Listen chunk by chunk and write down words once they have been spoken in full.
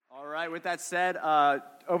right, with that said,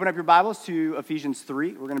 open up your Bibles to Ephesians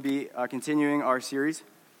 3. We're going to be continuing our series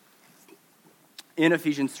in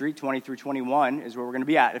Ephesians 3, 20 through 21 is where we're going to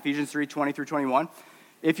be at. Ephesians 3, 20 through 21.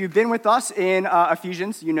 If you've been with us in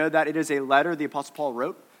Ephesians, you know that it is a letter the Apostle Paul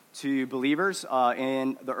wrote to believers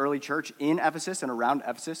in the early church in Ephesus and around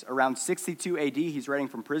Ephesus. Around 62 AD, he's writing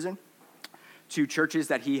from prison to churches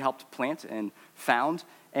that he helped plant and found.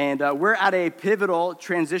 And we're at a pivotal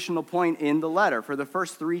transitional point in the letter. For the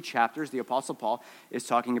first 3 chapters, the Apostle Paul is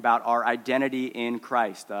talking about our identity in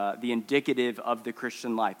Christ, the indicative of the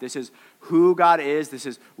Christian life. This is who God is. This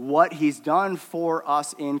is what he's done for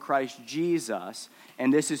us in Christ Jesus.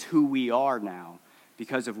 And this is who we are now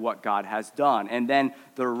because of what God has done. And then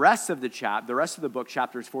the rest of the book,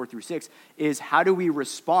 chapters 4 through 6, is how do we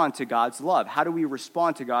respond to God's love? How do we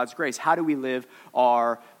respond to God's grace? How do we live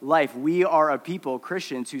our life? We are a people,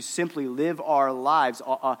 Christians, who simply live our lives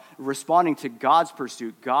responding to God's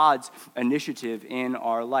pursuit, God's initiative in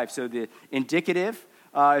our life. So the indicative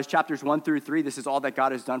is chapters 1 through 3. This is all that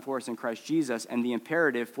God has done for us in Christ Jesus. And the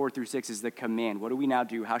imperative, 4 through 6, is the command. What do we now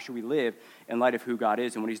do? How should we live in light of who God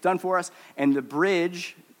is and what he's done for us? And the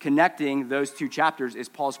bridge connecting those 2 chapters is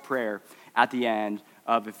Paul's prayer at the end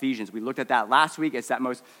of Ephesians. We looked at that last week. It's that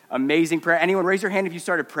most amazing prayer. Anyone raise your hand if you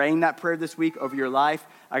started praying that prayer this week over your life?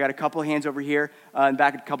 I got a couple hands over here and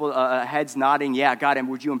back, a couple heads nodding. Yeah, God, and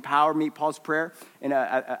would you empower me? Paul's prayer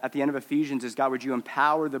at the end of Ephesians is, God, would you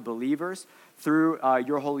empower the believers through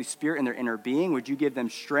your Holy Spirit in their inner being? Would you give them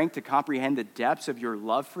strength to comprehend the depths of your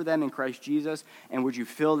love for them in Christ Jesus? And would you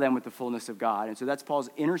fill them with the fullness of God? And so that's Paul's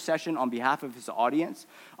intercession on behalf of his audience,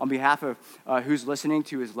 on behalf of who's listening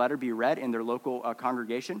to his letter be read in their local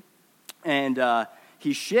congregation. And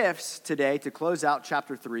he shifts today to close out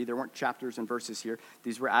chapter 3. There weren't chapters and verses here.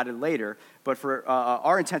 These were added later. But for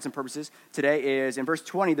our intents and purposes, today is in verse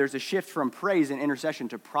 20, there's a shift from praise and intercession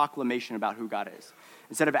to proclamation about who God is.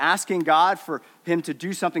 Instead of asking God for him to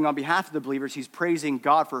do something on behalf of the believers, he's praising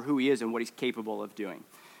God for who he is and what he's capable of doing.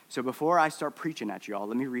 So before I start preaching at you all,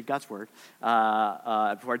 let me read God's word before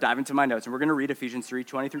I dive into my notes. And we're going to read Ephesians 3,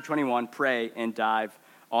 20 through 21, pray, and dive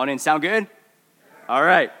on in. Sound good? All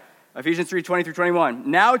right. Ephesians 3, 20 through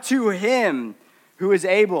 21. Now to him who is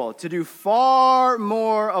able to do far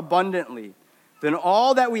more abundantly than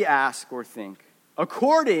all that we ask or think,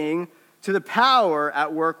 according to the power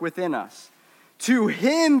at work within us. To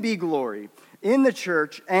him be glory in the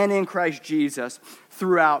church and in Christ Jesus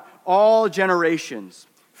throughout all generations,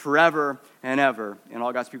 forever and ever. And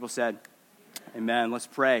all God's people said, amen. Let's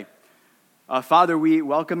pray. Father, we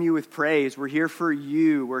welcome you with praise. We're here for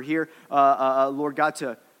you. We're here, Lord God,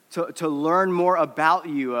 to learn more about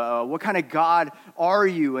you. What kind of God are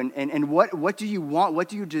you? And what do you want? What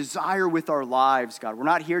do you desire with our lives, God? We're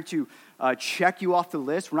not here to check you off the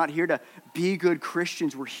list. We're not here to be good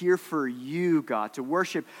Christians. We're here for you, God, to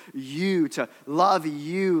worship you, to love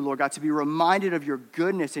you, Lord God, to be reminded of your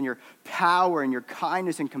goodness and your power and your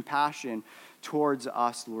kindness and compassion towards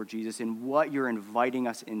us, Lord Jesus, and what you're inviting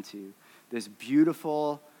us into, this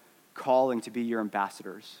beautiful calling to be your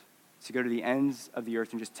ambassadors, to go to the ends of the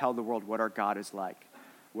earth and just tell the world what our God is like,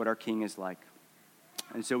 what our King is like.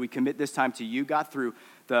 And so we commit this time to you, God, through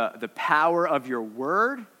the power of your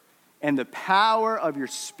word and the power of your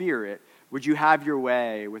Spirit. Would you have your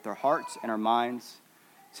way with our hearts and our minds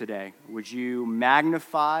today? Would you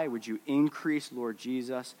magnify, would you increase, Lord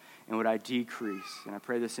Jesus, and would I decrease? And I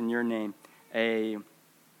pray this in your name,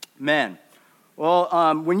 amen.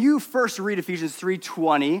 Well, when you first read Ephesians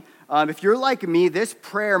 3:20, if you're like me, this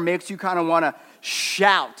prayer makes you kind of want to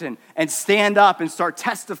shout and stand up and start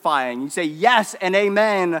testifying. You say, yes and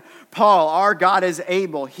amen, Paul, our God is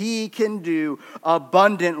able. He can do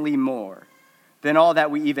abundantly more than all that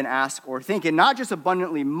we even ask or think. And not just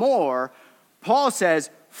abundantly more, Paul says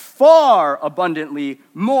far abundantly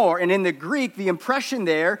more. And in the Greek, the impression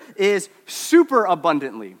there is super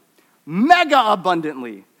abundantly, mega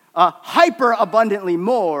abundantly, hyper abundantly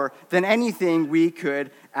more than anything we could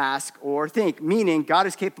ask or think. Meaning, God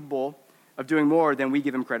is capable of doing more than we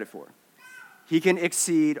give him credit for. He can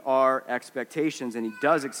exceed our expectations, and he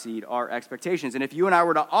does exceed our expectations. And if you and I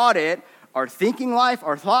were to audit our thinking life,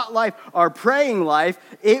 our thought life, our praying life,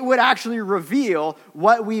 it would actually reveal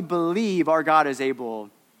what we believe our God is able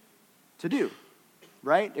to do,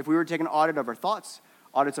 right? If we were to take an audit of our thoughts,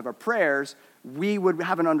 audits of our prayers, we would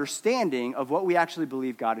have an understanding of what we actually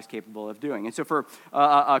believe God is capable of doing. And so for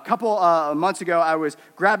a couple months ago, I was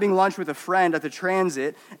grabbing lunch with a friend at the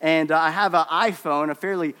transit, and I have an iPhone, a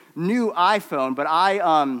fairly new iPhone, but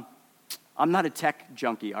I'm not a tech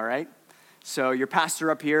junkie, all right? So your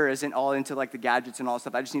pastor up here isn't all into like the gadgets and all that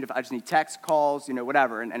stuff. I just need text, calls,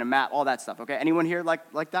 whatever, and a map, all that stuff, okay? Anyone here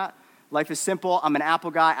like that? Life is simple. I'm an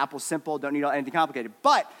Apple guy. Apple's simple. Don't need anything complicated.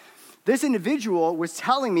 But this individual was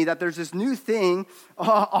telling me that there's this new thing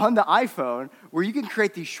on the iPhone where you can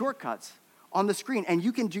create these shortcuts on the screen, and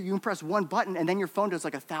you can press one button, and then your phone does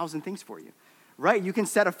like 1,000 things for you, right? You can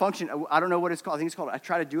set a function. I don't know what it's called. I think it's called, I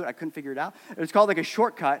tried to do it. I couldn't figure it out. It's called like a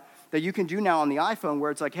shortcut that you can do now on the iPhone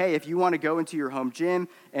where it's like, hey, if you want to go into your home gym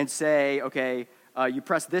and say, okay, you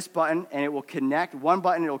press this button, and it will connect. One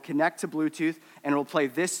button, it will connect to Bluetooth, and it will play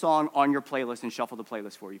this song on your playlist and shuffle the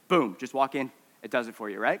playlist for you. Boom, just walk in. It does it for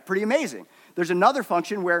you, right? Pretty amazing. There's another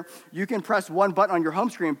function where you can press one button on your home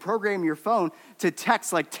screen and program your phone to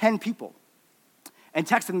text like 10 people and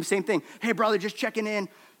text them the same thing. Hey, brother, just checking in,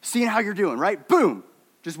 seeing how you're doing, right? Boom.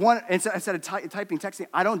 Just one, instead of typing, texting.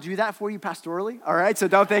 I don't do that for you pastorally, all right? So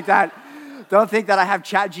don't think that I have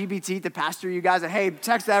ChatGPT to pastor you guys. And, hey,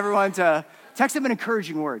 text them an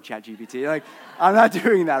encouraging word, ChatGPT. Like, I'm not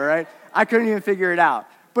doing that, all right? I couldn't even figure it out.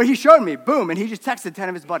 But he showed me, boom, and he just texted 10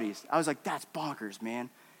 of his buddies. I was like, that's bonkers, man.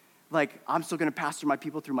 Like, I'm still going to pastor my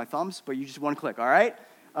people through my thumbs, but you just one click, all right?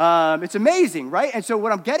 It's amazing, right? And so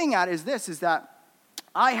what I'm getting at is this, is that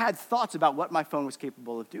I had thoughts about what my phone was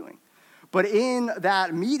capable of doing. But in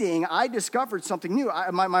that meeting, I discovered something new.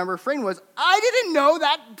 My refrain was, I didn't know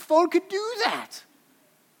that phone could do that.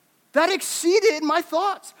 That exceeded my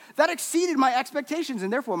thoughts. That exceeded my expectations,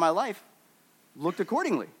 and therefore my life looked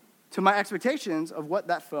accordingly to my expectations of what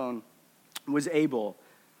that phone was able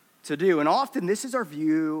to do. And often this is our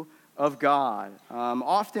view of God.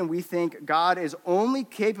 Often we think God is only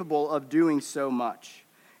capable of doing so much.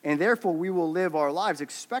 And therefore, we will live our lives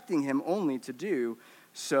expecting him only to do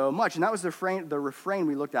so much. And that was the refrain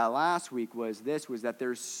we looked at last week was that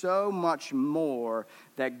there's so much more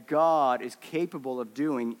that God is capable of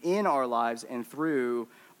doing in our lives and through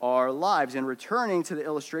our lives. And returning to the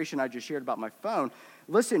illustration I just shared about my phone,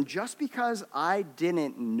 listen, just because I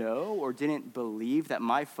didn't know or didn't believe that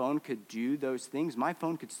my phone could do those things, my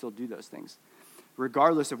phone could still do those things,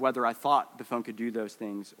 regardless of whether I thought the phone could do those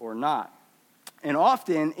things or not. And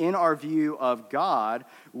often in our view of God,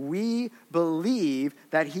 we believe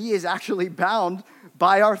that he is actually bound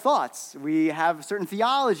by our thoughts. We have certain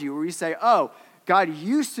theology where we say, oh, God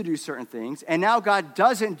used to do certain things, and now God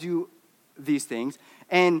doesn't do these things.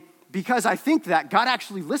 And because I think that, God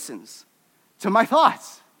actually listens to my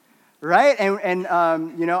thoughts, right? And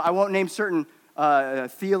I won't name certain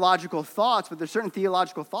theological thoughts, but there's certain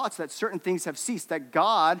theological thoughts that certain things have ceased, that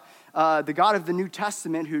God, the God of the New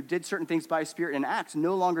Testament who did certain things by his Spirit in Acts,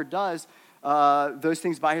 no longer does those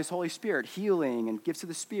things by his Holy Spirit, healing and gifts of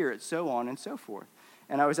the Spirit, so on and so forth.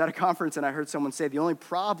 And I was at a conference and I heard someone say the only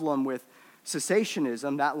problem with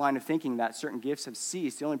cessationism, that line of thinking that certain gifts have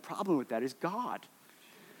ceased, the only problem with that is God.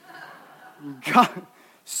 God,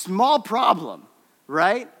 small problem,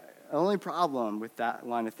 right? The only problem with that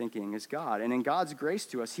line of thinking is God. And in God's grace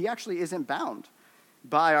to us, he actually isn't bound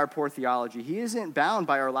by our poor theology. He isn't bound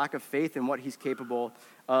by our lack of faith in what he's capable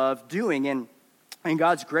of doing. And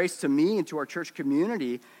God's grace to me and to our church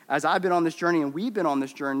community, as I've been on this journey and we've been on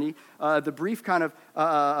this journey, the brief brief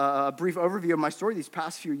overview of my story these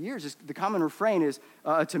past few years, is the common refrain is,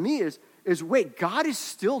 to me, is wait, God is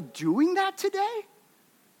still doing that today?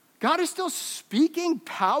 God is still speaking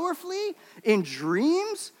powerfully in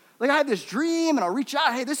dreams? Like I have this dream and I'll reach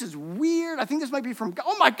out, hey, this is weird. I think this might be from God.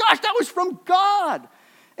 Oh my gosh, that was from God.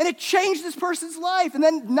 And it changed this person's life. And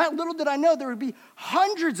then not little did I know there would be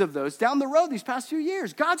hundreds of those down the road these past few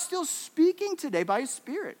years. God's still speaking today by his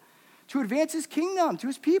Spirit to advance his kingdom, to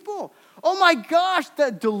his people. Oh my gosh,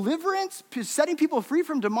 the deliverance, setting people free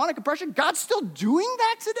from demonic oppression, God's still doing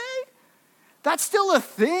that today? That's still a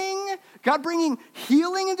thing? God bringing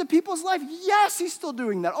healing into people's life? Yes, he's still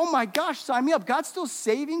doing that. Oh my gosh, sign me up. God's still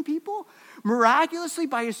saving people miraculously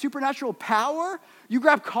by his supernatural power. You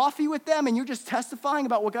grab coffee with them and you're just testifying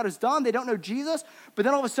about what God has done. They don't know Jesus, but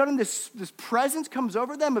then all of a sudden this presence comes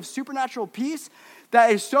over them of supernatural peace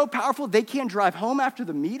that is so powerful they can't drive home after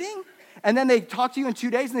the meeting. And then they talk to you in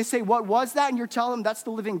 2 days and they say, what was that? And you're telling them that's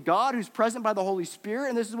the living God who's present by the Holy Spirit.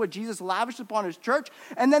 And this is what Jesus lavished upon his church.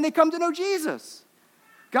 And then they come to know Jesus.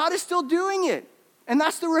 God is still doing it. And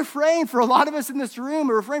that's the refrain for a lot of us in this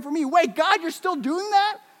room, a refrain for me. Wait, God, you're still doing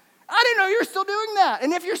that? I didn't know you were still doing that.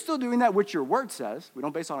 And if you're still doing that, which your word says, we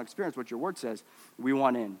don't base on experience, what your word says, we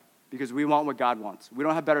want in. Because we want what God wants. We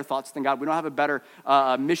don't have better thoughts than God. We don't have a better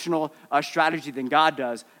missional strategy than God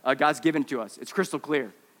does. God's given to us. It's crystal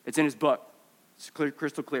clear. It's in his book. It's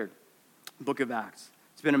crystal clear. Book of Acts.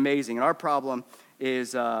 It's been amazing. And our problem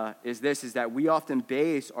is that we often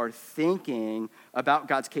base our thinking about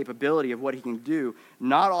God's capability of what he can do,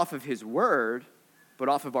 not off of his word, but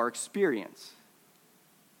off of our experience.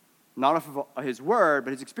 not off of his word,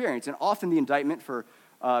 but his experience. And often the indictment for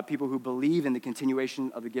people who believe in the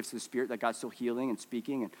continuation of the gifts of the Spirit, that God's still healing and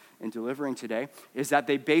speaking and delivering today, is that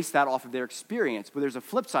they base that off of their experience. But there's a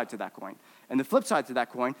flip side to that coin. And the flip side to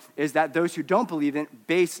that coin is that those who don't believe in it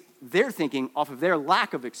base their thinking off of their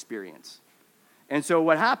lack of experience. And so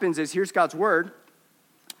what happens is, here's God's word,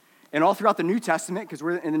 and all throughout the New Testament, because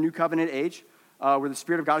we're in the New Covenant age, where the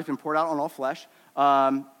Spirit of God has been poured out on all flesh,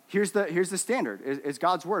 here's the standard, is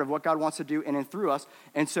God's word of what God wants to do in and through us.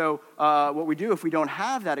 And so what we do if we don't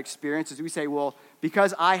have that experience is we say, well,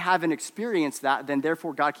 because I haven't experienced that, then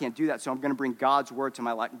therefore God can't do that, so I'm going to bring God's word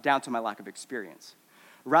down to my lack of experience,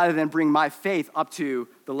 rather than bring my faith up to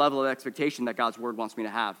the level of expectation that God's word wants me to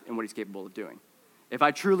have and what he's capable of doing. If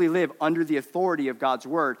I truly live under the authority of God's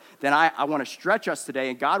word, then I want to stretch us today,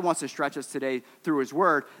 and God wants to stretch us today through his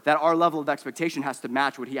word, that our level of expectation has to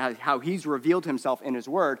match how he's revealed himself in his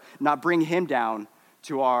word, not bring him down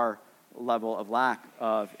to our level of lack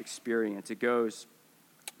of experience. It goes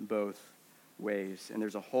both ways. And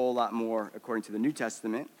there's a whole lot more, according to the New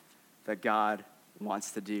Testament, that God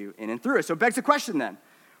wants to do in and through us. So it begs the question then,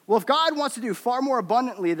 well, if God wants to do far more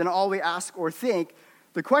abundantly than all we ask or think,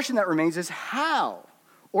 the question that remains is how,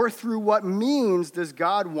 or through what means does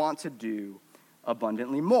God want to do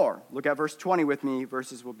abundantly more? Look at verse 20 with me.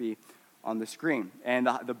 Verses will be on the screen. And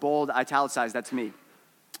the bold italicized, that's me.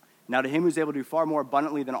 Now to him who's able to do far more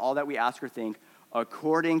abundantly than all that we ask or think,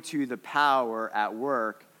 according to the power at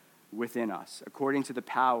work within us. According to the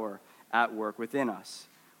power at work within us.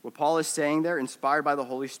 What Paul is saying there, inspired by the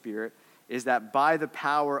Holy Spirit, is that by the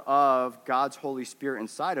power of God's Holy Spirit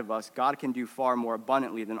inside of us, God can do far more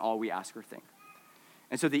abundantly than all we ask or think.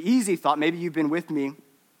 And so the easy thought, maybe you've been with me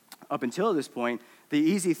up until this point, the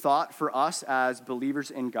easy thought for us as believers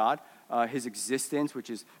in God, his existence, which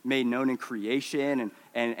is made known in creation,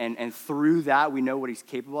 and through that we know what he's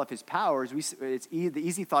capable of, his powers, the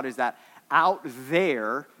easy thought is that out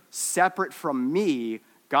there, separate from me,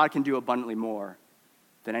 God can do abundantly more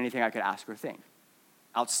than anything I could ask or think.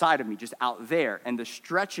 Outside of me, just out there. And the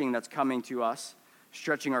stretching that's coming to us,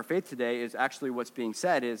 stretching our faith today, is actually what's being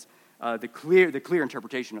said is the clear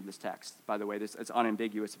interpretation of this text. By the way, it's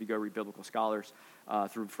unambiguous if you go read biblical scholars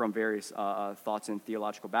from various thoughts and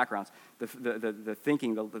theological backgrounds. The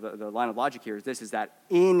thinking, the line of logic here is that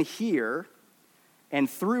in here and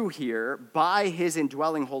through here, by his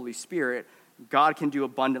indwelling Holy Spirit, God can do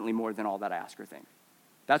abundantly more than all that I ask or think.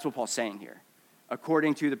 That's what Paul's saying here.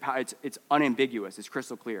 According to the power, it's unambiguous, it's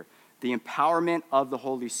crystal clear. The empowerment of the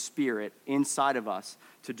Holy Spirit inside of us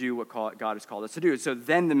to do what God has called us to do. So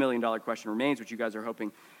then the million-dollar question remains, which you guys are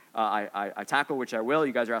hoping I tackle, which I will.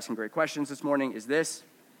 You guys are asking great questions this morning, is this: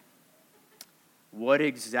 what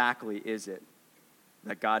exactly is it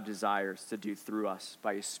that God desires to do through us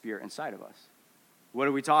by his Spirit inside of us? What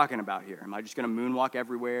are we talking about here? Am I just going to moonwalk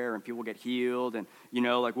everywhere and people get healed? And,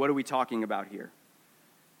 what are we talking about here?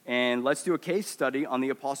 And let's do a case study on the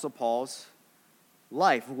Apostle Paul's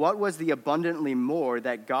life. What was the abundantly more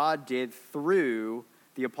that God did through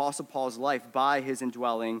the Apostle Paul's life by his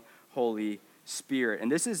indwelling Holy Spirit?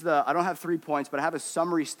 And this is I don't have 3 points, but I have a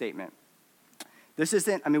summary statement. This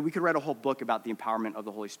isn't, we could write a whole book about the empowerment of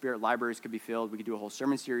the Holy Spirit. Libraries could be filled. We could do a whole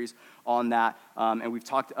sermon series on that. And we've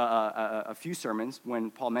talked a few sermons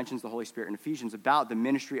when Paul mentions the Holy Spirit in Ephesians about the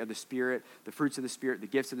ministry of the Spirit, the fruits of the Spirit, the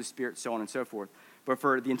gifts of the Spirit, so on and so forth. But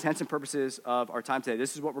for the intents and purposes of our time today,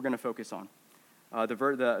 this is what we're going to focus on.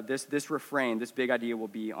 This refrain, this big idea will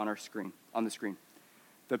be on the screen.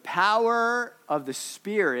 The power of the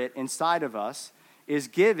Spirit inside of us is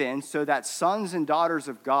given so that sons and daughters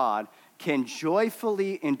of God can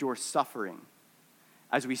joyfully endure suffering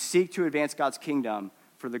as we seek to advance God's kingdom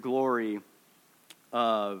for the glory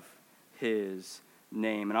of his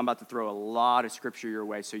name. And I'm about to throw a lot of scripture your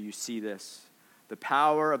way so you see this. The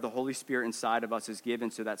power of the Holy Spirit inside of us is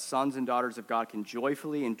given so that sons and daughters of God can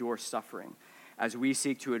joyfully endure suffering as we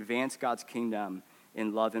seek to advance God's kingdom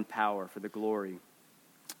in love and power for the glory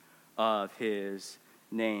of his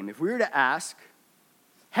name. If we were to ask,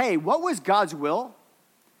 hey, what was God's will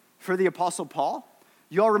for the Apostle Paul?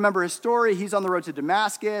 You all remember his story. He's on the road to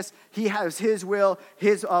Damascus. He has his will,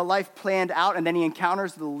 his life planned out, and then he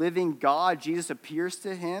encounters the living God. Jesus appears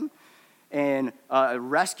to him and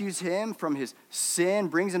rescues him from his sin,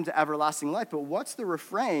 brings him to everlasting life. But what's the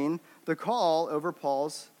refrain, the call over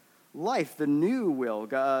Paul's life, the new will,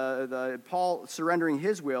 Paul surrendering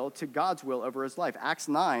his will to God's will over his life? Acts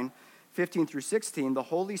 9:15 through 16, the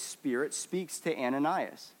Holy Spirit speaks to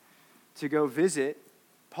Ananias to go visit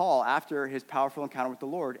Paul after his powerful encounter with the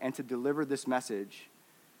Lord and to deliver this message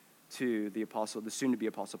to the soon-to-be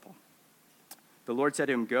Apostle Paul. The Lord said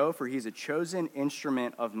to him, "Go, for he is a chosen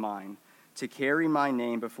instrument of mine to carry my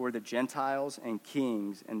name before the Gentiles and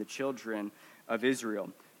kings and the children of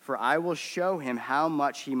Israel. For I will show him how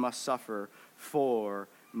much he must suffer for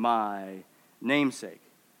my namesake."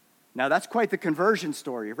 Now that's quite the conversion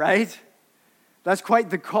story, right? That's quite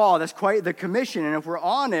the call. That's quite the commission. And if we're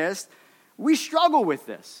honest, we struggle with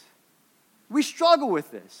this. We struggle with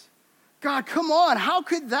this. God, come on. How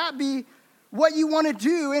could that be what you want to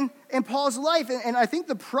do in Paul's life? And I think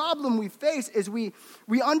the problem we face is we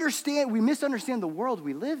misunderstand the world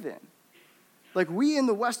we live in. Like, we in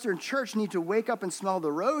the Western church need to wake up and smell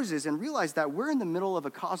the roses and realize that we're in the middle of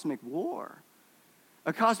a cosmic war,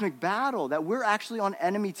 a cosmic battle, that we're actually on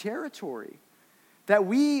enemy territory, that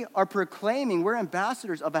we are proclaiming we're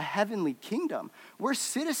ambassadors of a heavenly kingdom. We're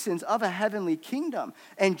citizens of a heavenly kingdom.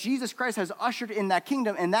 And Jesus Christ has ushered in that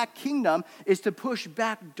kingdom, and that kingdom is to push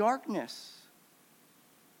back darkness.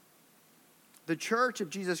 The church of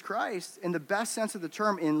Jesus Christ, in the best sense of the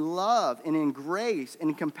term, in love and in grace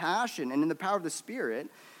and in compassion and in the power of the Spirit,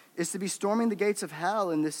 is to be storming the gates of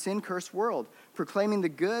hell in this sin-cursed world, proclaiming the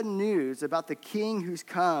good news about the King who's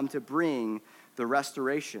come to bring the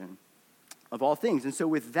restoration of all things. And so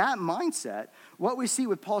with that mindset, what we see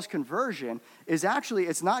with Paul's conversion is actually,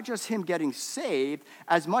 it's not just him getting saved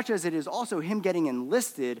as much as it is also him getting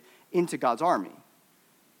enlisted into God's army.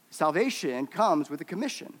 Salvation comes with a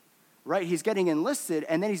commission, right? He's getting enlisted,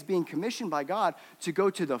 and then he's being commissioned by God to go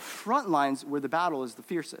to the front lines where the battle is the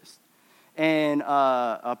fiercest. And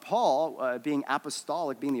Paul, being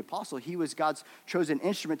apostolic, being the apostle, he was God's chosen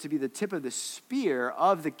instrument to be the tip of the spear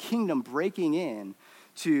of the kingdom breaking in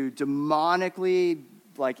to demonically,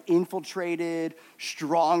 infiltrated,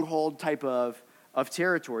 stronghold type of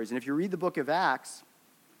territories. And if you read the book of Acts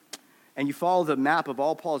and you follow the map of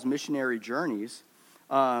all Paul's missionary journeys,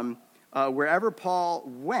 wherever Paul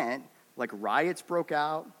went, riots broke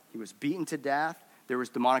out, he was beaten to death, there was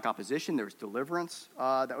demonic opposition, there was deliverance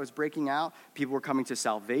that was breaking out, people were coming to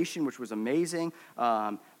salvation, which was amazing,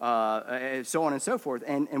 and so on and so forth.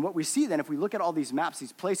 And what we see then, if we look at all these maps,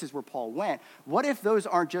 these places where Paul went, what if those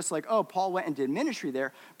aren't just Paul went and did ministry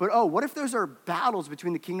there, but what if those are battles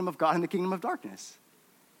between the kingdom of God and the kingdom of darkness?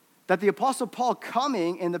 That the Apostle Paul,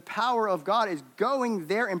 coming in the power of God, is going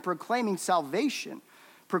there and proclaiming salvation,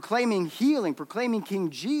 proclaiming healing, proclaiming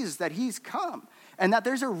King Jesus, that he's come, and that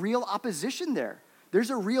there's a real opposition there. There's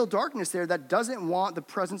a real darkness there that doesn't want the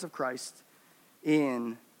presence of Christ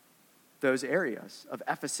in those areas of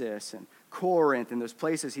Ephesus and Corinth and those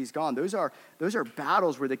places he's gone. Those are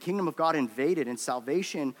battles where the kingdom of God invaded and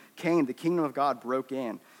salvation came. The kingdom of God broke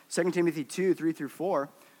in. 2 Timothy 2, 3 through 4,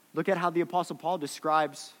 look at how the Apostle Paul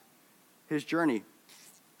describes his journey,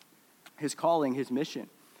 his calling, his mission.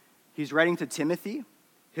 He's writing to Timothy,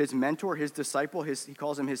 his mentor, his disciple. He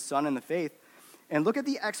calls him his son in the faith. And look at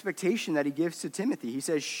the expectation that he gives to Timothy. He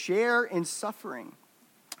says, "Share in suffering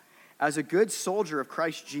as a good soldier of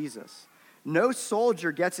Christ Jesus. No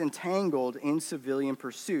soldier gets entangled in civilian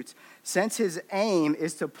pursuits, since his aim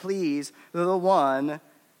is to please the one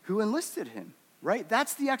who enlisted him." Right?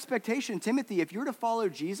 That's the expectation. Timothy, if you're to follow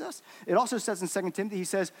Jesus, it also says in 2 Timothy, he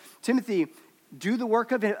says, "Timothy, do the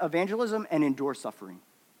work of evangelism and endure suffering."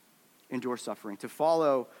 Endure suffering. To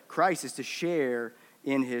follow Christ is to share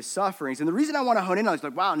in his sufferings. And the reason I want to hone in on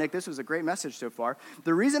this, wow, Nick, this was a great message so far.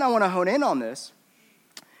 The reason I want to hone in on this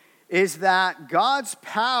is that God's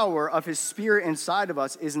power of his Spirit inside of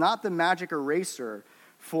us is not the magic eraser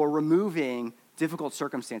for removing difficult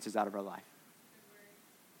circumstances out of our life.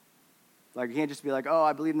 You can't just be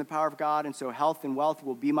I believe in the power of God, and so health and wealth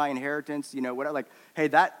will be my inheritance, whatever. Hey,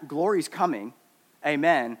 that glory's coming,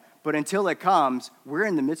 amen. But until it comes, we're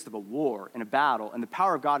in the midst of a war and a battle, and the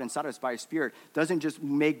power of God inside of us by his Spirit doesn't just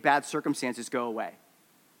make bad circumstances go away.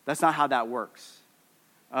 That's not how that works.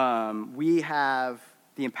 We have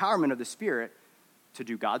the empowerment of the Spirit to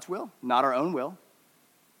do God's will, not our own will,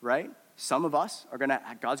 right? Some of us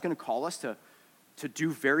God's going to call us to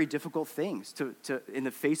do very difficult things, to in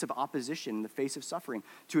the face of opposition, in the face of suffering,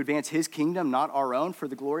 to advance his kingdom, not our own, for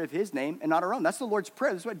the glory of his name and not our own. That's the Lord's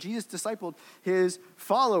Prayer. That's what Jesus discipled his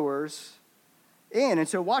followers in. And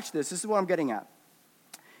so watch this. This is what I'm getting at.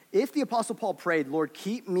 If the Apostle Paul prayed, "Lord,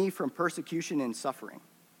 keep me from persecution and suffering,"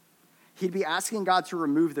 he'd be asking God to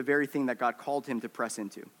remove the very thing that God called him to press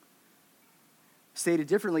into. Stated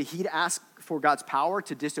differently, he'd ask for God's power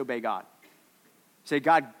to disobey God. Say,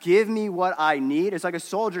 "God, give me what I need." It's like a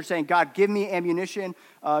soldier saying, "God, give me ammunition.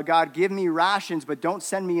 God, give me rations, but don't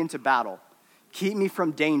send me into battle. Keep me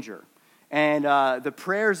from danger." And the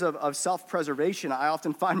prayers of self-preservation, I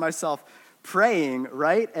often find myself praying,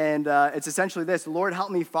 right? And it's essentially this: Lord,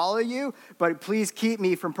 help me follow you, but please keep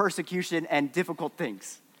me from persecution and difficult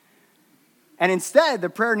things. And instead, the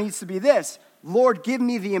prayer needs to be this: Lord, give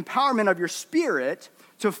me the empowerment of your Spirit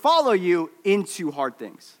to follow you into hard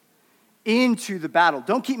things, into the battle.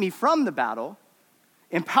 Don't keep me from the battle.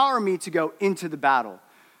 Empower me to go into the battle,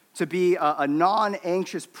 to be a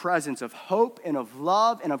non-anxious presence of hope and of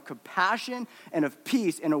love and of compassion and of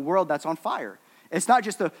peace in a world that's on fire. It's not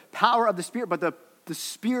just the power of the Spirit, but the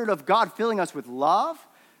Spirit of God filling us with love,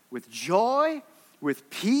 with joy, with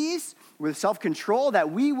peace, with self-control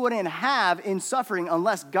that we wouldn't have in suffering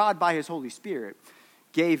unless God, by his Holy Spirit,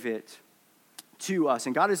 gave it to us.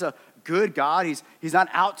 And God is a good God. He's not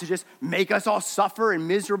out to just make us all suffer and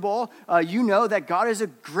miserable. You know that God is a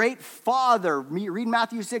great Father. Read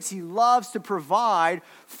Matthew 6. He loves to provide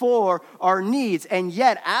for our needs. And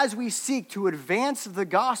yet, as we seek to advance the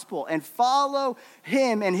gospel and follow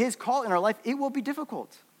him and his call in our life, it will be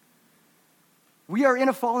difficult. We are in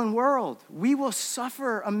a fallen world. We will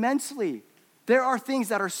suffer immensely. There are things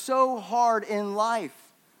that are so hard in life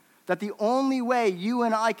that the only way you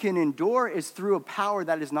and I can endure is through a power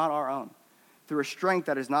that is not our own, through a strength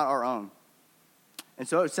that is not our own. And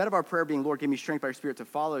so instead of our prayer being, Lord, give me strength by your Spirit to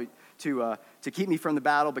follow, to keep me from the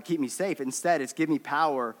battle, but keep me safe, instead it's give me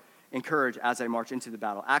power and courage as I march into the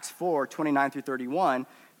battle. Acts 4, 29 through 31,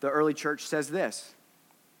 the early church says this: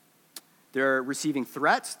 they're receiving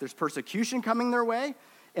threats, there's persecution coming their way,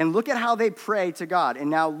 and look at how they pray to God. And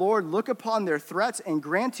now, Lord, look upon their threats and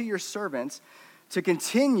grant to your servants to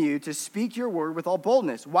continue to speak your word with all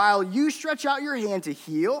boldness, while you stretch out your hand to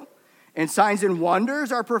heal, and signs and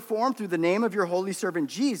wonders are performed through the name of your holy servant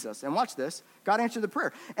Jesus. And watch this. God answered the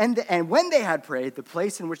prayer. And when they had prayed, the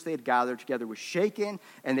place in which they had gathered together was shaken,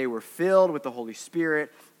 and they were filled with the Holy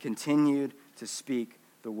Spirit, continued to speak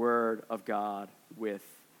the word of God with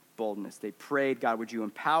boldness. They prayed, God, would you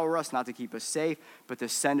empower us not to keep us safe, but to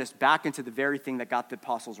send us back into the very thing that got the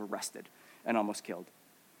apostles arrested and almost killed,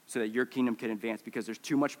 so that your kingdom can advance, because there's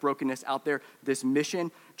too much brokenness out there. This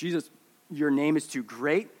mission, Jesus, your name is too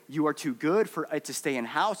great. You are too good for it to stay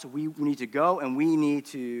in-house. We need to go, and we need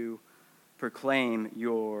to proclaim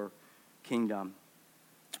your kingdom.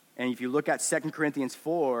 And if you look at 2 Corinthians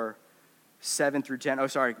 4, 7 through 10,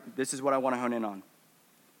 this is what I want to hone in on.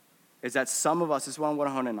 Is that some of us, this is what I want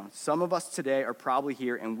to hone in on. Some of us today are probably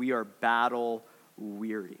here, and we are battle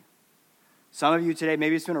weary. Some of you today,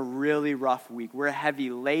 maybe it's been a really rough week. We're heavy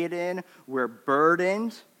laden, we're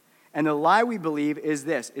burdened. And the lie we believe is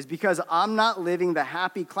this, is because I'm not living the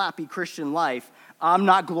happy, clappy Christian life, I'm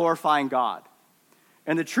not glorifying God.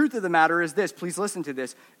 And the truth of the matter is this, please listen to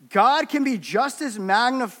this. God can be just as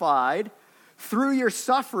magnified through your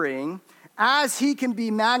suffering as he can be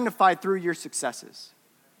magnified through your successes.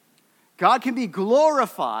 God can be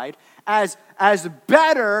glorified as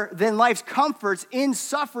better than life's comforts in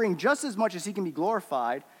suffering just as much as he can be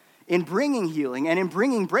glorified in bringing healing and in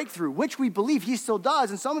bringing breakthrough, which we believe he still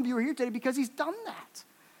does. And some of you are here today because he's done that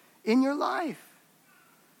in your life.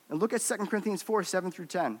 And look at 2 Corinthians 4, 7 through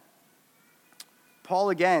 10.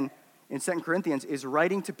 Paul, again, in 2 Corinthians, is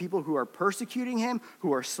writing to people who are persecuting him,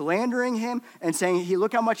 who are slandering him, and saying,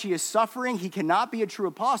 look how much he is suffering. He cannot be a true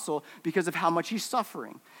apostle because of how much he's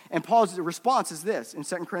suffering. And Paul's response is this in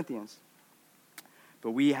 2 Corinthians.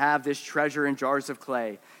 But we have this treasure in jars of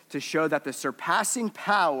clay to show that the surpassing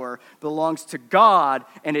power belongs to God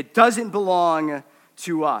and it doesn't belong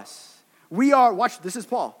to us. We are, watch, this is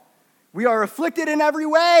Paul. We are afflicted in every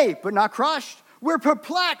way, but not crushed. We're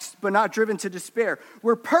perplexed, but not driven to despair.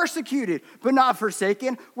 We're persecuted, but not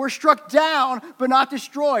forsaken. We're struck down, but not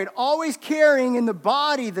destroyed. Always carrying in the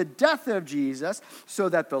body the death of Jesus, so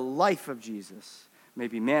that the life of Jesus may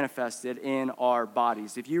be manifested in our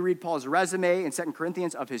bodies. If you read Paul's resume in 2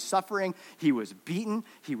 Corinthians of his suffering, he was beaten,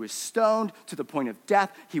 he was stoned to the point of death,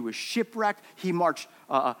 he was shipwrecked, he marched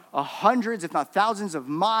hundreds, if not thousands of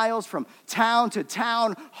miles from town to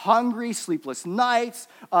town, hungry, sleepless nights,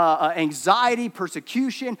 anxiety,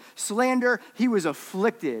 persecution, slander. He was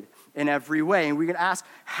afflicted in every way. And we can ask,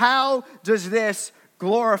 how does this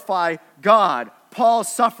glorify God? Paul's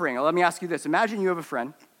suffering. Let me ask you this. Imagine you have a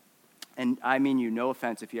friend. And I mean you, no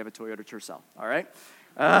offense if you have a Toyota Tercel, all right?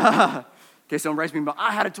 Okay, someone writes me,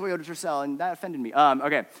 I had a Toyota Tercel, and that offended me.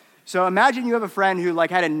 Okay, so imagine you have a friend who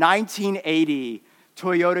had a 1980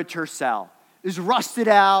 Toyota Tercel. It was rusted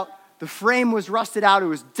out. The frame was rusted out. It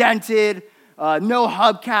was dented. No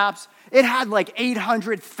hubcaps. It had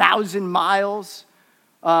 800,000 miles.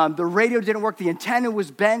 The radio didn't work. The antenna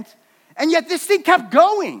was bent. And yet this thing kept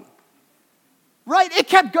going, right? It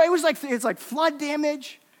kept going. It's like flood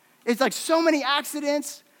damage. It's so many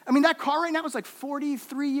accidents. I mean, that car right now is like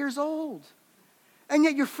 43 years old. And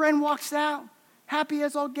yet your friend walks out, happy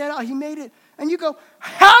as all get out, he made it. And you go,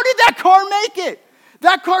 how did that car make it?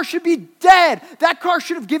 That car should be dead. That car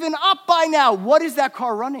should have given up by now. What is that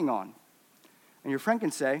car running on? And your friend can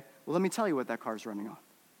say, well, let me tell you what that car is running on.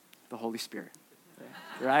 The Holy Spirit.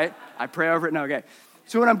 Right? I pray over it. No, okay.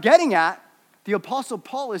 So what I'm getting at, the Apostle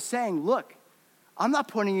Paul is saying, look, I'm not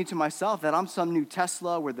pointing you to myself that I'm some new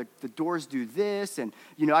Tesla where the doors do this and,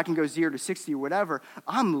 I can go 0 to 60 or whatever.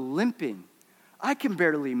 I'm limping. I can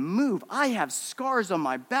barely move. I have scars on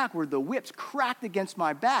my back where the whip's cracked against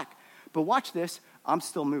my back. But watch this. I'm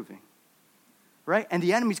still moving, right? And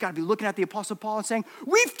the enemy's got to be looking at the Apostle Paul and saying,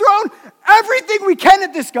 we've thrown everything we can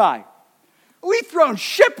at this guy. We've thrown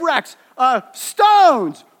shipwrecks,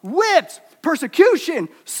 stones, whips, persecution,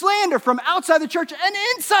 slander from outside the church and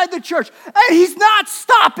inside the church. And he's not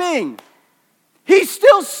stopping. He's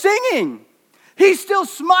still singing. He's still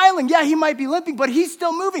smiling. Yeah, he might be limping, but he's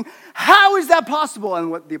still moving. How is that possible?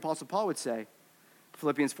 And what the Apostle Paul would say,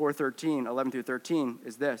 Philippians 4:13, 11 through 13,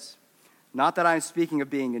 is this. Not that I am speaking of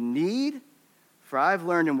being in need, for I have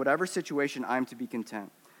learned in whatever situation I am to be content.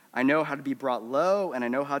 I know how to be brought low, and I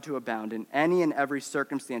know how to abound in any and every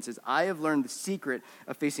circumstances. I have learned the secret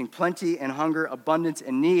of facing plenty and hunger, abundance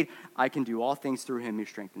and need. I can do all things through him who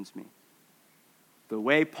strengthens me. The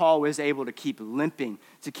way Paul was able to keep limping,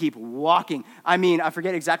 to keep walking. I mean, I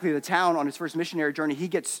forget exactly the town on his first missionary journey. He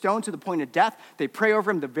gets stoned to the point of death. They pray over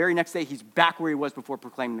him. The very next day, he's back where he was before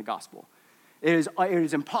proclaiming the gospel. It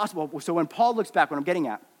is impossible. So when Paul looks back, what I'm getting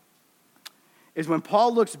at is when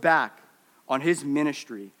Paul looks back on his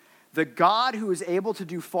ministry, the God who is able to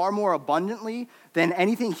do far more abundantly than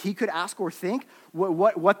anything he could ask or think,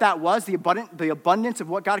 what that was, the abundance of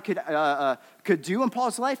what God could do in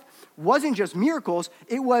Paul's life, wasn't just miracles.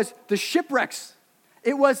 It was the shipwrecks.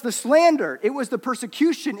 It was the slander. It was the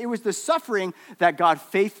persecution. It was the suffering that God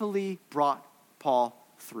faithfully brought Paul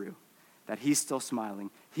through. That he's still smiling,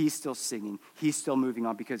 he's still singing, he's still moving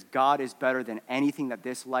on because God is better than anything that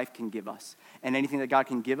this life can give us. And anything that God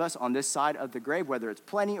can give us on this side of the grave, whether it's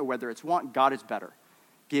plenty or whether it's want, God is better.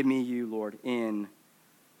 Give me you, Lord, in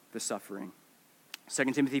the suffering.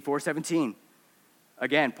 2 Timothy 4:17.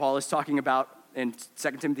 Again, Paul is talking about in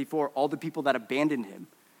 2 Timothy 4, all the people that abandoned him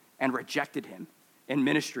and rejected him in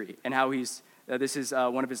ministry and how he's this is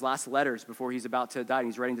one of his last letters before he's about to die. And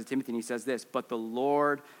he's writing to Timothy, and he says this, but the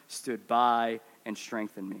Lord stood by and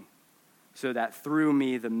strengthened me, so that through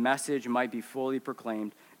me the message might be fully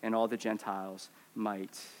proclaimed and all the Gentiles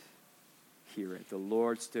might hear it. The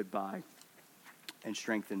Lord stood by and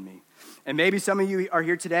strengthened me. And maybe some of you are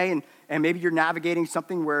here today, and maybe you're navigating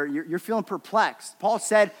something where you're feeling perplexed. Paul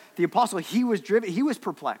said, the apostle, he was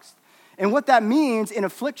perplexed. And what that means in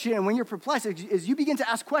affliction and when you're perplexed is you begin to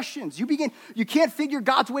ask questions. You can't figure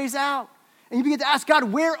God's ways out. And you begin to ask God,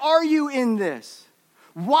 where are you in this?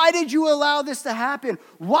 Why did you allow this to happen?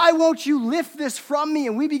 Why won't you lift this from me?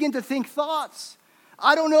 And we begin to think thoughts.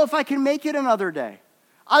 I don't know if I can make it another day.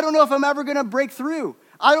 I don't know if I'm ever going to break through.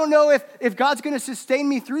 I don't know if God's going to sustain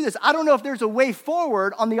me through this. I don't know if there's a way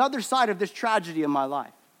forward on the other side of this tragedy in my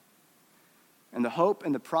life. And the hope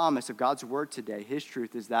and the promise of God's word today, his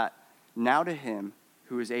truth is that now to him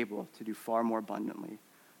who is able to do far more abundantly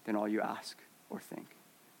than all you ask or think.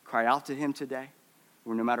 Cry out to him today.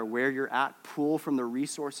 Or no matter where you're at, pull from the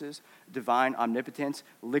resources, divine omnipotence,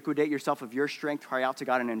 liquidate yourself of your strength, cry out to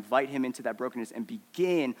God and invite him into that brokenness and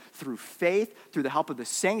begin through faith, through the help of the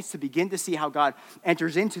saints, to begin to see how God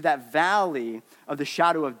enters into that valley of the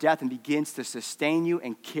shadow of death and begins to sustain you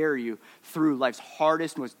and carry you through life's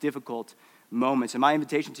hardest, most difficult moments. And my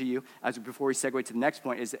invitation to you, before we segue to the next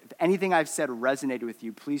point, is if anything I've said resonated with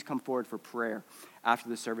you, please come forward for prayer after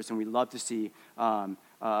the service, and we'd love to see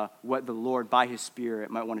what the Lord, by his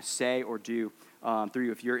Spirit, might want to say or do through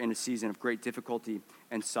you if you're in a season of great difficulty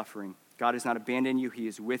and suffering. God has not abandoned you. He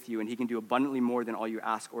is with you, and he can do abundantly more than all you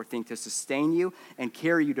ask or think to sustain you and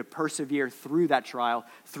carry you to persevere through that trial,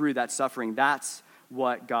 through that suffering. That's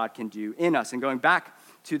what God can do in us. And going back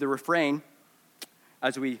to the refrain,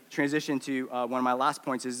 as we transition to one of my last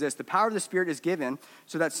points, is this. The power of the Spirit is given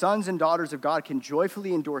so that sons and daughters of God can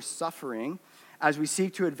joyfully endure suffering as we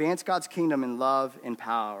seek to advance God's kingdom in love and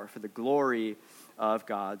power for the glory of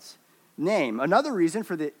God's name. Another reason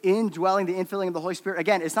for the indwelling, the infilling of the Holy Spirit,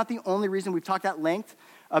 again, it's not the only reason. We've talked at length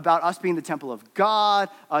about us being the temple of God,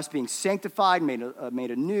 us being sanctified, made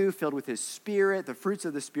anew, filled with his Spirit, the fruits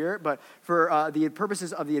of the Spirit. But for the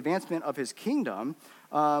purposes of the advancement of his kingdom,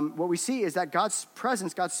 what we see is that God's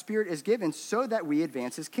presence, God's Spirit is given so that we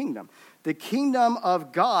advance his kingdom. The kingdom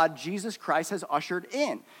of God, Jesus Christ has ushered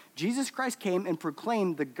in. Jesus Christ came and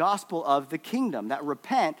proclaimed the gospel of the kingdom, that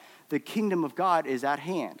repent, the kingdom of God is at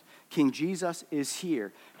hand. King Jesus is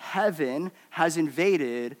here. Heaven has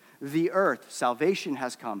invaded the earth. Salvation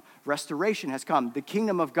has come. Restoration has come. The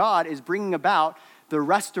kingdom of God is bringing about the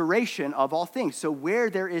restoration of all things. So where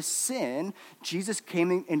there is sin, Jesus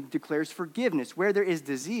came and declares forgiveness. Where there is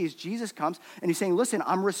disease, Jesus comes and he's saying, listen,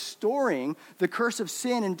 I'm restoring the curse of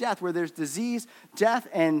sin and death. Where there's disease, death,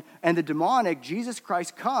 and the demonic, Jesus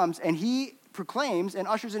Christ comes and he proclaims and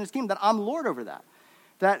ushers in his kingdom that I'm Lord over that.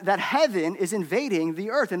 That heaven is invading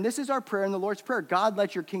the earth. And this is our prayer in the Lord's Prayer. God,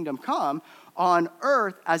 let your kingdom come on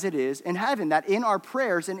earth as it is in heaven. That in our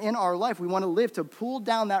prayers and in our life, we want to live to pull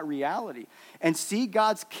down that reality and see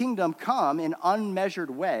God's kingdom come in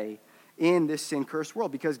unmeasured way in this sin-cursed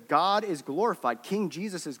world. Because God is glorified, King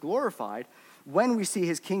Jesus is glorified when we see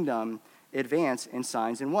his kingdom advance in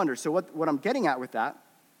signs and wonders. So what I'm getting at with that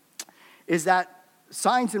is that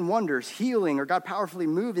signs and wonders, healing, or God powerfully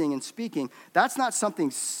moving and speaking, that's not something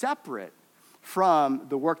separate from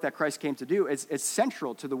the work that Christ came to do. It's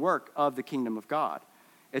central to the work of the kingdom of God.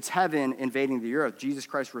 It's heaven invading the earth, Jesus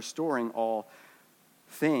Christ restoring all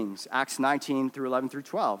things. Acts 19 through 11 through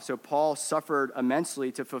 12. So Paul suffered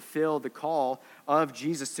immensely to fulfill the call of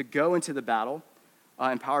Jesus to go into the battle,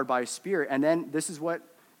 empowered by his Spirit. And then this is what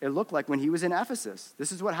it looked like when he was in Ephesus.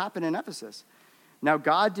 This is what happened in Ephesus. Now,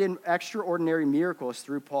 God did extraordinary miracles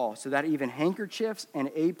through Paul, so that even handkerchiefs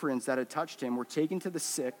and aprons that had touched him were taken to the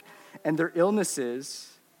sick, and their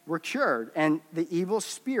illnesses were cured, and the evil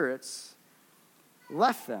spirits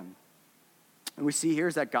left them. And we see here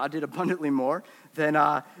is that God did abundantly more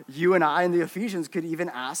than you and I and the Ephesians could even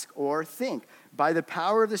ask or think. By the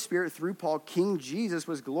power of the Spirit through Paul, King Jesus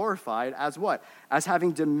was glorified as what? As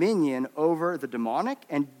having dominion over the demonic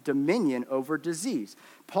and dominion over disease.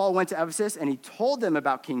 Paul went to Ephesus and he told them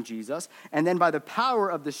about King Jesus. And then by the power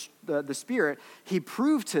of the Spirit, he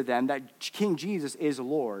proved to them that King Jesus is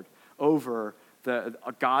Lord over the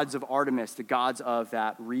gods of Artemis, the gods of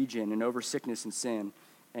that region, and over sickness and sin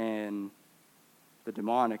and the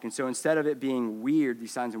demonic. And so instead of it being weird,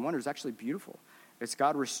 these signs and wonders, it's actually beautiful. It's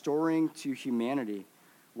God restoring to humanity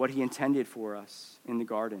what he intended for us in the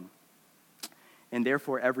garden. And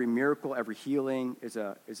therefore, every miracle, every healing is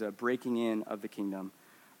a breaking in of the kingdom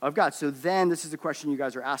of God. So then, this is the question you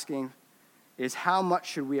guys are asking, is how much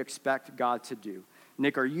should we expect God to do?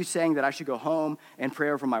 Nick, are you saying that I should go home and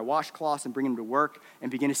pray over my washcloths and bring them to work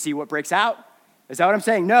and begin to see what breaks out? Is that what I'm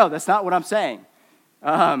saying? No, that's not what I'm saying.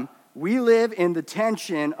 We live in the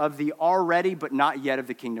tension of the already but not yet of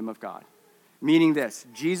the kingdom of God. Meaning this,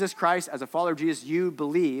 Jesus Christ, as a follower of Jesus, you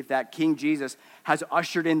believe that King Jesus has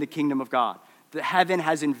ushered in the kingdom of God. That heaven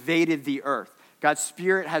has invaded the earth. God's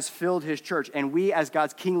Spirit has filled his church. And we, as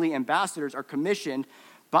God's kingly ambassadors, are commissioned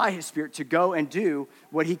by his Spirit to go and do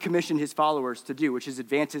what he commissioned his followers to do, which is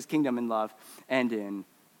advance his kingdom in love and in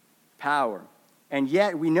power. And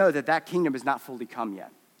yet we know that that kingdom has not fully come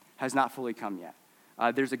yet, has not fully come yet.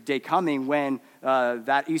 There's a day coming when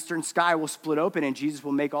that eastern sky will split open and Jesus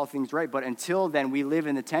will make all things right. But until then, we live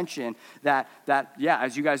in the tension that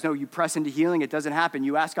as you guys know, you press into healing, it doesn't happen.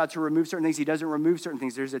 You ask God to remove certain things, he doesn't remove certain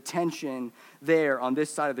things. There's a tension there on this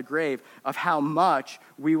side of the grave of how much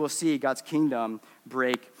we will see God's kingdom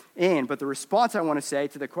break in. But the response I want to say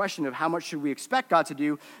to the question of how much should we expect God to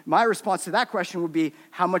do, my response to that question would be,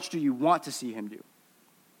 how much do you want to see him do?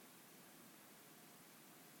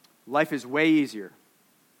 Life is way easier.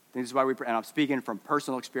 This is why we pray, and I'm speaking from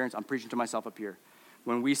personal experience. I'm preaching to myself up here.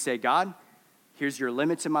 When we say, God, here's your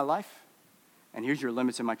limits in my life, and here's your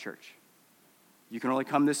limits in my church. You can only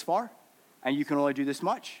come this far, and you can only do this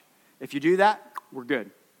much. If you do that, we're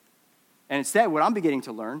good. And instead, what I'm beginning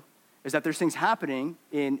to learn is that there's things happening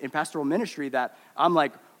in pastoral ministry that I'm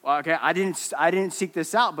like, okay, I didn't seek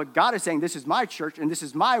this out, but God is saying, this is my church, and this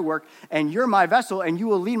is my work, and you're my vessel, and you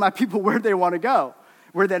will lead my people where they want to go.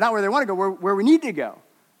 Where they're not where they want to go, where we need to go.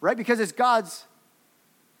 Right? Because it's God's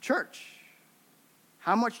church.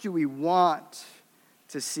 How much do we want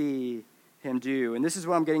to see him do? And this is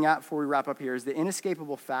what I'm getting at before we wrap up here, is the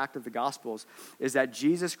inescapable fact of the Gospels is that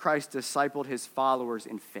Jesus Christ discipled his followers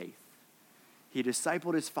in faith. He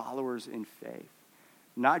discipled his followers in faith.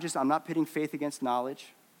 I'm not pitting faith against knowledge.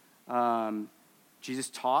 Jesus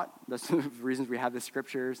taught. That's the reasons we have the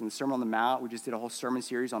scriptures and the Sermon on the Mount. We just did a whole sermon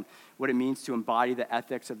series on what it means to embody the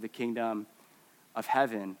ethics of the kingdom of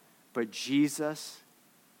heaven. But Jesus,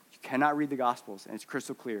 you cannot read the Gospels, and it's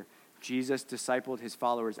crystal clear. Jesus discipled his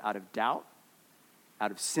followers out of doubt,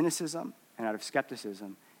 out of cynicism, and out of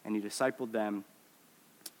skepticism, and he discipled them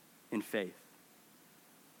in faith.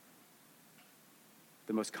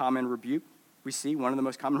 The most common rebuke we see, one of the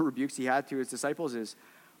most common rebukes he had to his disciples is,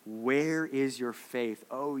 where is your faith,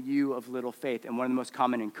 O you of little faith? And one of the most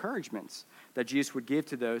common encouragements that Jesus would give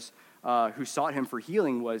to those who sought him for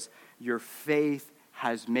healing was, your faith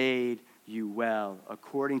has made you well.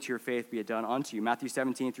 According to your faith be it done unto you. Matthew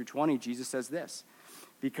 17 through 20, Jesus says this,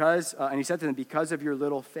 and he said to them, because of your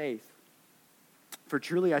little faith, for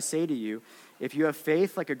truly I say to you, if you have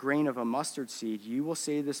faith like a grain of a mustard seed, you will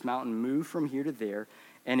say to this mountain, move from here to there,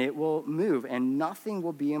 and it will move, and nothing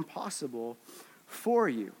will be impossible for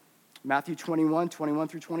you. Matthew 21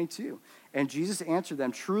 through 22. And Jesus answered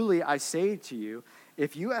them, truly I say to you,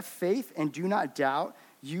 if you have faith and do not doubt,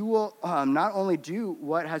 you will not only do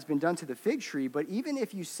what has been done to the fig tree, but even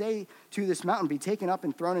if you say to this mountain, be taken up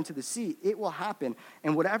and thrown into the sea, it will happen.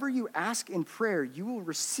 And whatever you ask in prayer, you will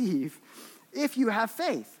receive if you have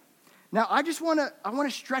faith. Now, I want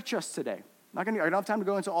to stretch us today. I don't have time to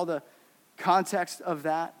go into all the context of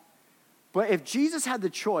that. But if Jesus had the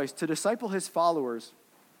choice to disciple his followers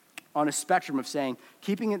on a spectrum of saying,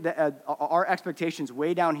 keeping our expectations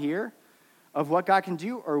way down here of what God can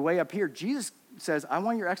do or way up here, Jesus says, I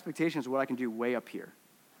want your expectations of what I can do way up here.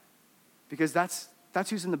 Because that's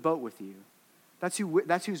who's in the boat with you. That's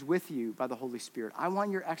who's with you by the Holy Spirit. I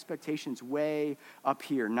want your expectations way up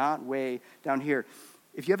here, not way down here.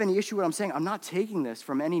 If you have any issue with what I'm saying, I'm not taking this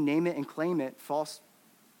from any name it and claim it, false,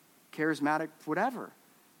 charismatic, whatever.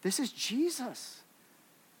 This is Jesus.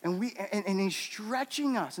 And he's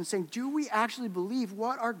stretching us and saying, do we actually believe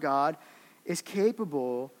what our God is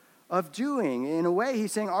capable of doing? In a way,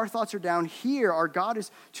 he's saying our thoughts are down here. Our God is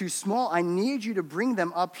too small. I need you to bring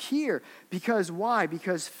them up here. Because why?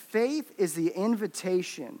 Because faith is the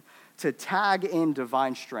invitation to tag in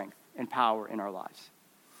divine strength and power in our lives.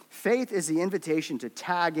 Faith is the invitation to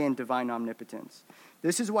tag in divine omnipotence.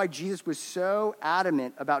 This is why Jesus was so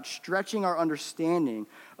adamant about stretching our understanding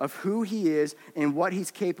of who he is and what he's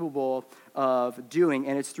capable of doing.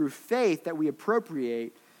 And it's through faith that we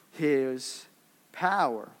appropriate his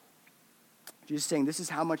power. Jesus is saying, this is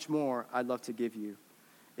how much more I'd love to give you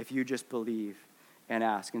if you just believe and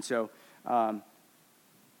ask. And so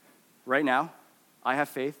right now, I have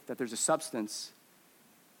faith that there's a substance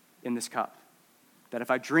in this cup, that if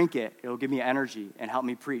I drink it, it'll give me energy and help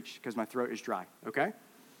me preach because my throat is dry, okay?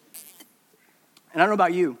 And I don't know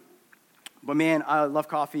about you, but man, I love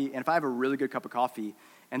coffee, and if I have a really good cup of coffee,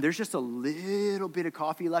 and there's just a little bit of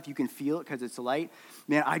coffee left, you can feel it because it's light,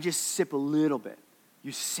 man, I just sip a little bit.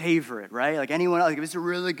 You savor it, right? Like anyone else, like if it's a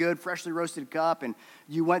really good, freshly roasted cup, and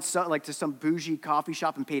you went to some bougie coffee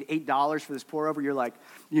shop and paid $8 for this pour over, you're like,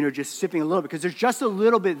 just sipping a little bit, because there's just a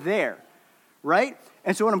little bit there, right?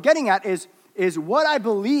 And so what I'm getting at is what I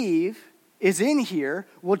believe is in here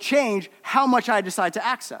will change how much I decide to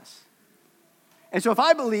access. And so if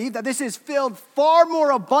I believe that this is filled far more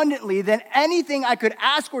abundantly than anything I could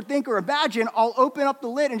ask or think or imagine, I'll open up the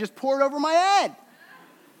lid and just pour it over my head.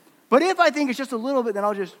 But if I think it's just a little bit, then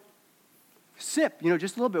I'll just sip,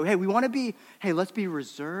 just a little bit. Let's be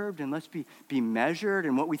reserved and let's be measured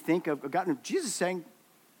in what we think of God. Jesus talking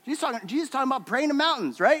about praying to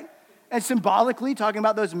mountains, right? And symbolically talking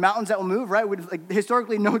about those mountains that will move, right?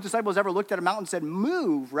 Historically, no disciples ever looked at a mountain and said,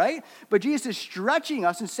 move, right? But Jesus is stretching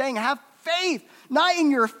us and saying, have faith, not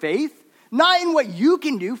in your faith, not in what you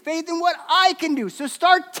can do, faith in what I can do. So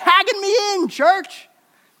start tagging me in, church.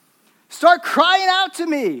 Start crying out to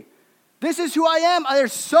me. This is who I am.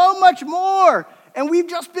 There's so much more. And we've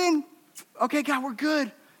just been, okay, God, we're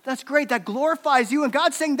good. That's great. That glorifies you. And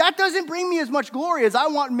God's saying, that doesn't bring me as much glory as I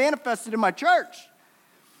want manifested in my church.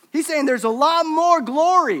 He's saying there's a lot more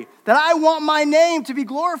glory that I want my name to be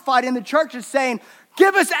glorified in the church. Is saying,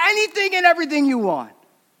 give us anything and everything you want.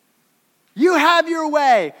 You have your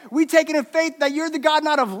way. We take it in faith that you're the God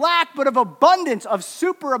not of lack, but of abundance, of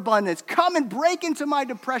superabundance. Come and break into my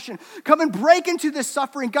depression. Come and break into this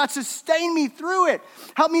suffering. God, sustain me through it.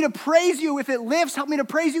 Help me to praise you if it lifts. Help me to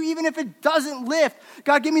praise you even if it doesn't lift.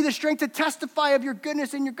 God, give me the strength to testify of your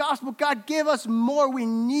goodness and your gospel. God, give us more. We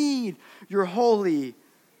need your Holy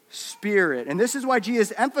Spirit. And this is why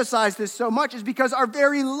Jesus emphasized this so much, is because our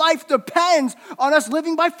very life depends on us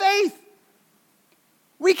living by faith.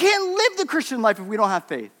 We can't live the Christian life if we don't have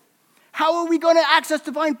faith. How are we going to access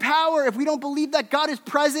divine power if we don't believe that God is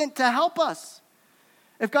present to help us?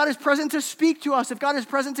 If God is present to speak to us, if God is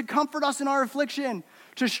present to comfort us in our affliction,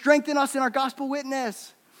 to strengthen us in our gospel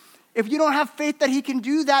witness. If you don't have faith that he can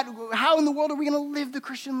do that, how in the world are we going to live the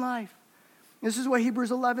Christian life? This is what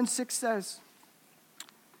Hebrews 11:6 says.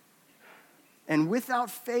 And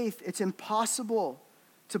without faith, it's impossible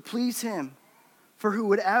to please him. For who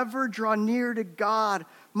would ever draw near to God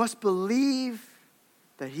must believe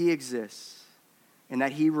that he exists and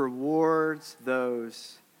that he rewards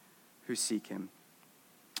those who seek him.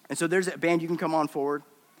 And so there's a band, you can come on forward.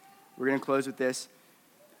 We're going to close with this.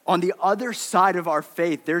 On the other side of our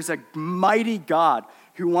faith, there's a mighty God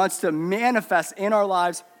who wants to manifest in our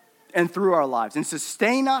lives and through our lives and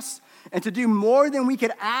sustain us and to do more than we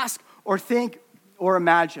could ask or think or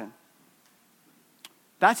imagine.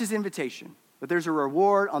 That's his invitation. But there's a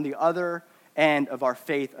reward on the other end of our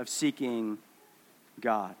faith of seeking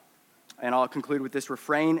God. And I'll conclude with this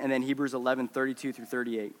refrain and then Hebrews 11:32 through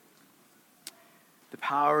 38. The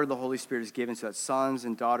power of the Holy Spirit is given so that sons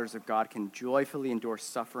and daughters of God can joyfully endure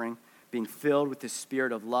suffering, being filled with the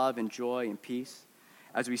spirit of love and joy and peace,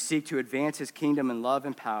 as we seek to advance his kingdom in love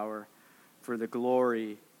and power for the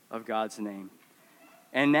glory of God's name.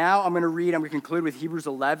 And now I'm going to conclude with Hebrews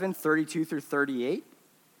 11:32 through 38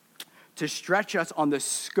 to stretch us on the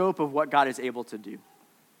scope of what God is able to do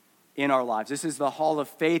in our lives. This is the hall of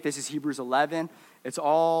faith. This is Hebrews 11. It's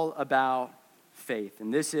all about faith.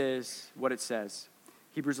 And this is what it says.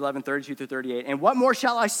 Hebrews 11:32 through 38. And what more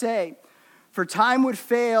shall I say? For time would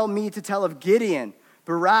fail me to tell of Gideon,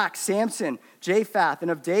 Barak, Samson, Jephthah,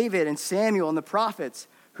 and of David and Samuel and the prophets,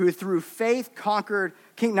 who through faith conquered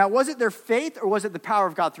king. Now, was it their faith or was it the power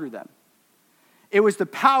of God through them? It was the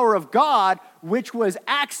power of God which was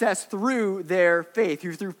accessed through their faith,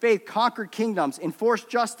 who through faith conquered kingdoms, enforced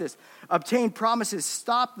justice, obtained promises,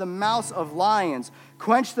 stopped the mouths of lions,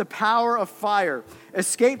 quenched the power of fire,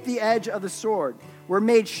 escaped the edge of the sword, were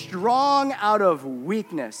made strong out of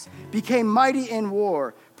weakness, became mighty in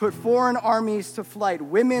war, put foreign armies to flight.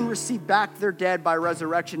 Women received back their dead by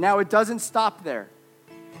resurrection. Now, it doesn't stop there.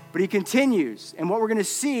 But he continues, and what we're going to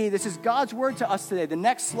see, this is God's word to us today. The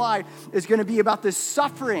next slide is going to be about the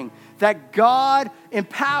suffering that God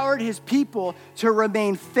empowered his people to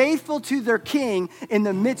remain faithful to their king in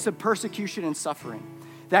the midst of persecution and suffering.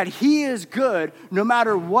 That he is good no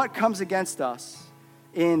matter what comes against us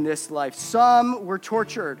in this life. Some were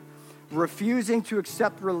tortured, refusing to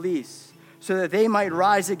accept release so that they might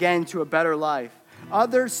rise again to a better life.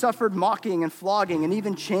 Others suffered mocking and flogging and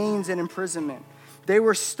even chains and imprisonment. They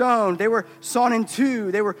were stoned. They were sawn in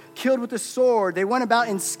two. They were killed with the sword. They went about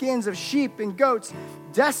in skins of sheep and goats,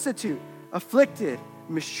 destitute, afflicted,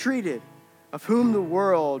 mistreated, of whom the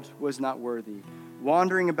world was not worthy,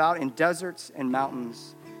 wandering about in deserts and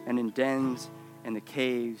mountains and in dens and the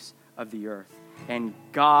caves of the earth. And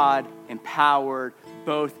God empowered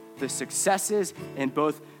both the successes and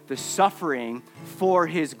both the suffering for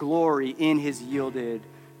his glory in his yielded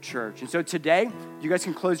church. And so today, you guys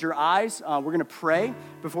can close your eyes. We're going to pray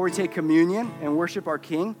before we take communion and worship our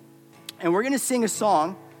King. And we're going to sing a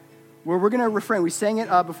song where we're going to refrain. We sang it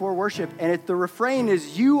before worship, and the refrain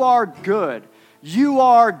is, you are good, you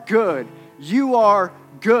are good, you are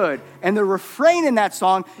good. And the refrain in that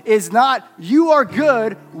song is not, you are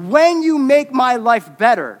good when you make my life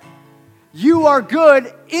better. You are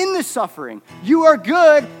good in the suffering. You are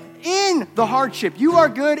good in the hardship. You are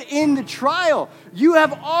good in the trial. You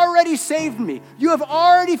have already saved me. You have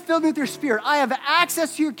already filled me with your spirit. I have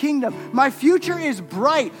access to your kingdom. My future is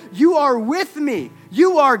bright. You are with me.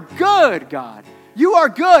 You are good, God. You are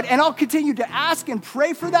good. And I'll continue to ask and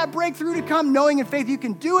pray for that breakthrough to come, knowing in faith you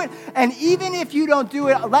can do it. And even if you don't do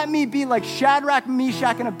it, let me be like Shadrach,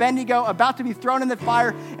 Meshach, and Abednego, about to be thrown in the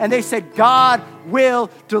fire. And they said, God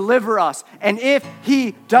will deliver us. And if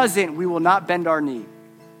he doesn't, we will not bend our knee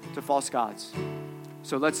to false gods.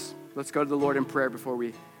 So let's go to the Lord in prayer before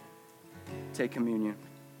we take communion.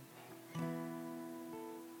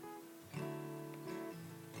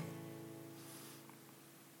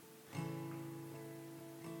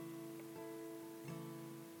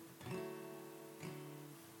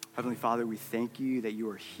 Heavenly Father, we thank you that you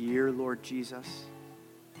are here, Lord Jesus.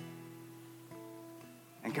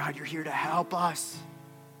 And God, you're here to help us.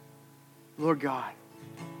 Lord God.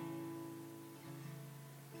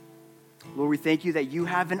 Lord, we thank you that you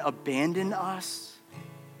haven't abandoned us.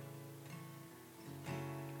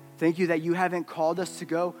 Thank you that you haven't called us to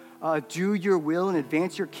go do your will and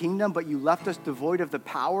advance your kingdom, but you left us devoid of the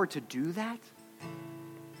power to do that.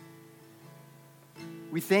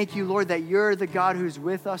 We thank you, Lord, that you're the God who's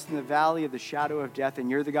with us in the valley of the shadow of death, and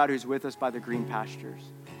you're the God who's with us by the green pastures.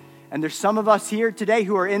 And there's some of us here today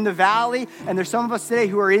who are in the valley, and there's some of us today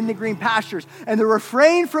who are in the green pastures. And the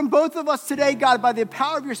refrain from both of us today, God, by the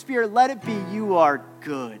power of your Spirit, let it be, you are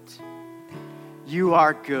good. You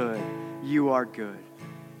are good. You are good.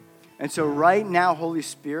 And so right now, Holy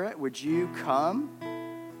Spirit, would you come?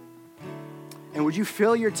 And would you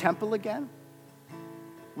fill your temple again?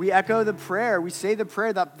 We echo the prayer. We say the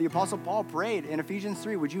prayer that the Apostle Paul prayed in Ephesians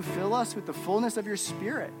 3. Would you fill us with the fullness of your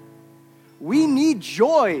Spirit? We need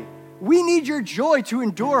joy. We need your joy to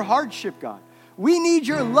endure hardship, God. We need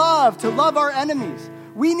your love to love our enemies.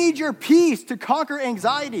 We need your peace to conquer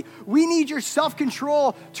anxiety. We need your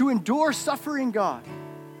self-control to endure suffering, God.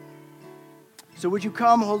 So would you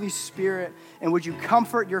come, Holy Spirit, and would you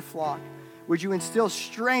comfort your flock? Would you instill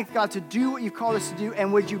strength, God, to do what you called us to do?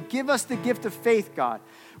 And would you give us the gift of faith, God?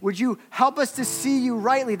 Would you help us to see you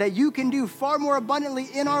rightly, that you can do far more abundantly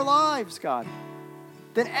in our lives, God,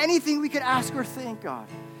 than anything we could ask or think, God.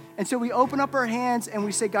 And so we open up our hands and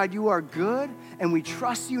we say, God, you are good, and we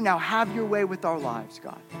trust you. Now have your way with our lives,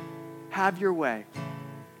 God. Have your way.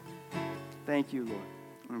 Thank you, Lord.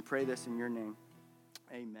 And we pray this in your name.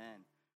 Amen.